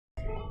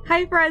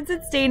Hi friends,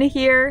 it's Dana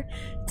here.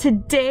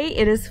 Today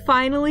it is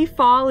finally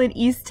fall in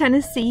East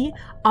Tennessee.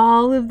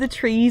 All of the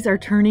trees are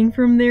turning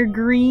from their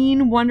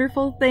green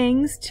wonderful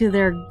things to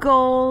their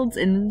golds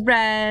and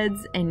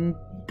reds and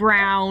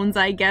browns.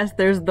 I guess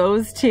there's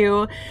those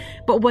too.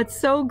 But what's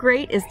so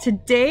great is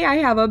today I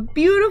have a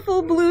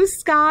beautiful blue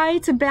sky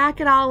to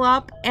back it all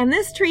up, and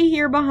this tree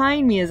here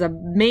behind me is a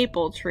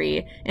maple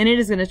tree, and it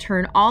is going to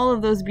turn all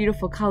of those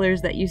beautiful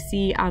colors that you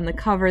see on the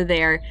cover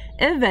there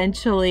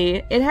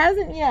eventually. It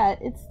hasn't yet.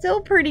 It's still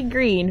pretty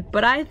green,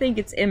 but I think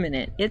it's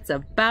imminent. It's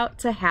about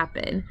to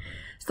happen.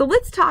 So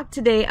let's talk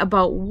today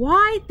about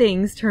why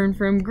things turn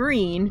from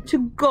green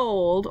to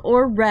gold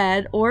or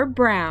red or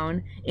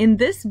brown in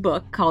this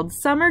book called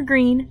Summer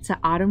Green to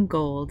Autumn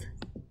Gold.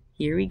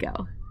 Here we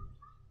go.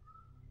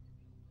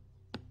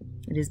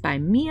 It is by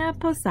Mia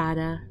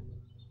Posada.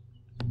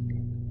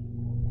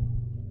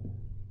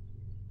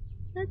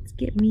 Let's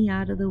get me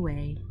out of the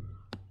way.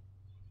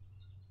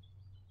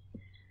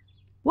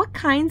 What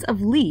kinds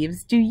of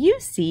leaves do you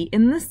see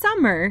in the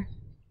summer?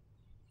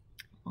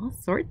 All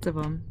sorts of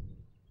them.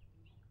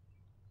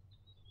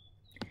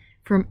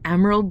 From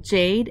emerald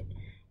jade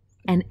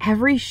and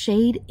every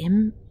shade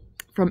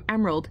from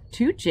emerald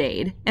to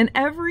jade and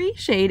every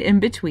shade in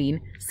between,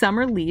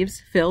 summer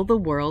leaves fill the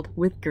world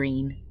with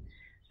green.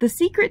 The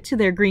secret to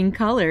their green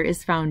color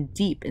is found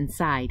deep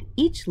inside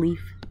each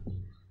leaf.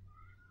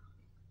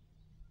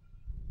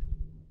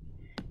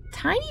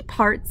 Tiny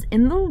parts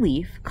in the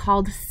leaf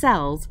called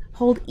cells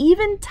hold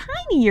even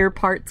tinier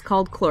parts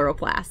called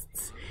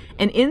chloroplasts.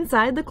 And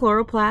inside the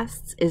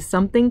chloroplasts is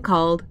something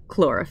called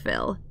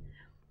chlorophyll.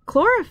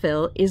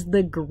 Chlorophyll is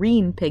the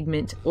green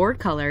pigment or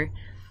color.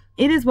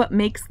 It is what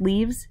makes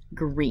leaves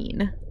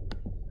green.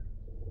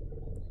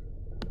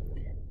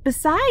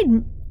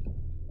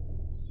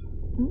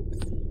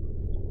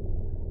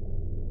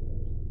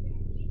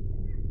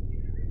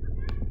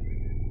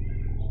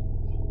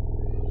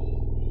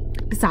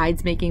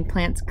 Besides making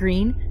plants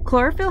green,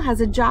 chlorophyll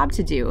has a job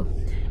to do.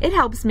 It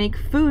helps make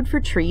food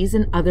for trees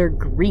and other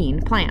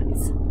green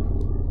plants.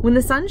 When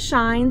the sun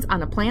shines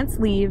on a plant's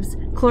leaves,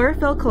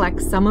 chlorophyll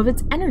collects some of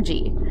its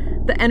energy.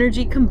 The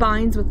energy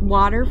combines with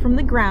water from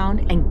the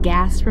ground and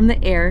gas from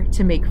the air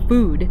to make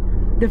food.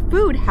 The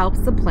food helps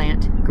the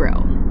plant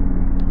grow.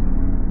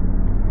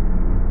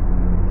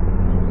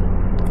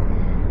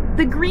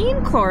 The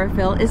green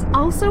chlorophyll is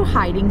also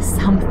hiding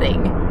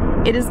something.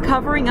 It is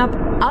covering up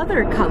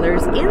other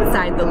colors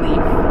inside the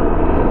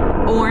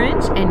leaf.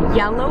 Orange and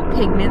yellow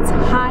pigments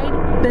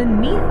hide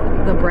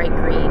beneath the bright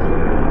green.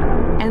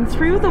 And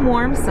through the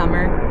warm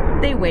summer,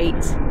 they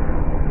wait,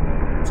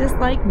 just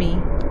like me.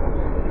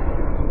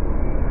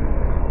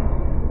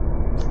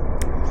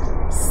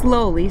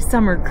 Slowly,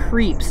 summer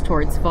creeps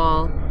towards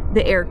fall.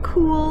 The air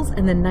cools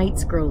and the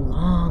nights grow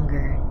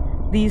longer.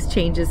 These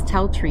changes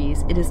tell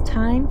trees it is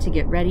time to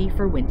get ready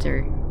for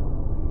winter.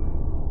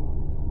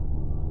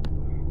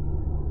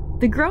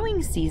 The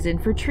growing season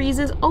for trees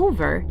is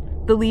over.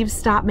 The leaves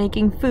stop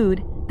making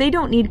food. They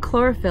don't need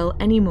chlorophyll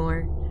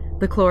anymore.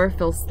 The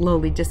chlorophyll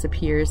slowly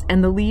disappears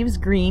and the leaves'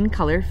 green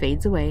color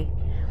fades away.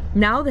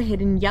 Now the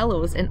hidden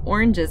yellows and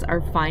oranges are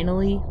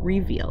finally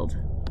revealed.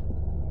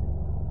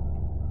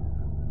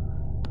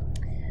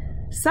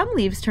 Some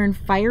leaves turn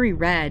fiery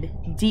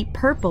red, deep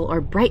purple, or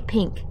bright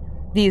pink.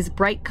 These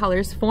bright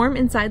colors form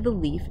inside the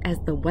leaf as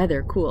the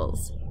weather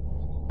cools.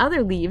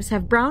 Other leaves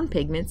have brown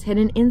pigments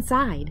hidden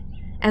inside.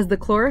 As the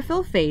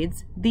chlorophyll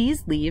fades,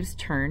 these leaves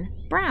turn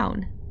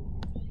brown.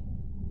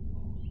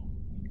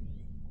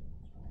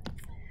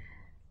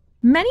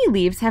 Many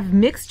leaves have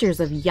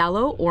mixtures of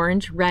yellow,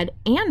 orange, red,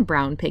 and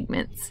brown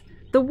pigments.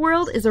 The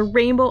world is a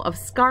rainbow of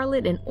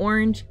scarlet and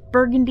orange,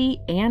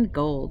 burgundy, and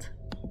gold.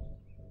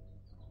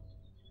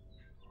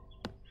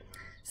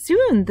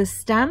 Soon, the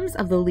stems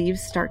of the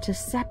leaves start to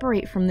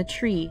separate from the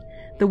tree.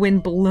 The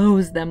wind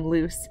blows them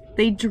loose.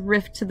 They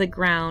drift to the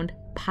ground,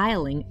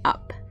 piling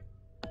up.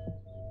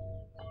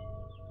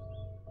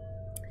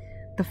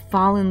 The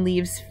fallen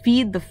leaves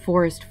feed the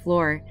forest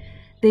floor.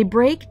 They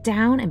break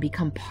down and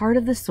become part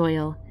of the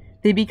soil.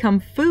 They become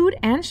food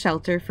and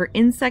shelter for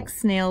insects,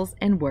 snails,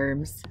 and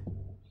worms.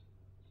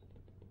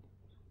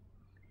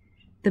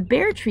 The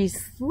bare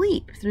trees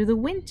sleep through the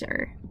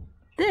winter.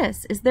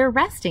 This is their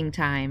resting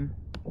time.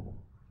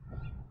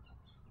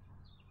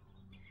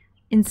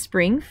 In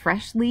spring,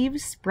 fresh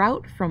leaves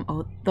sprout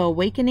from the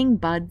awakening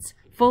buds,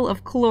 full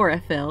of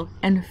chlorophyll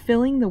and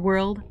filling the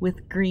world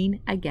with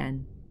green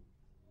again.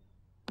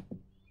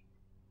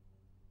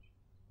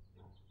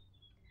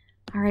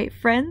 All right,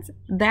 friends,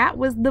 that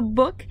was the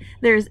book.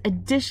 There's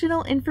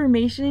additional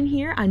information in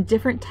here on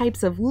different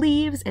types of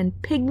leaves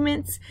and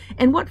pigments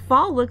and what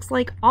fall looks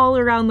like all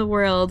around the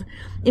world.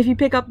 If you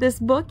pick up this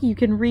book, you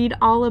can read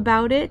all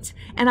about it,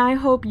 and I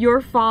hope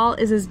your fall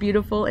is as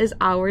beautiful as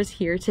ours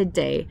here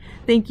today.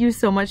 Thank you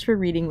so much for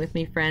reading with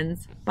me,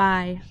 friends.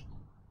 Bye.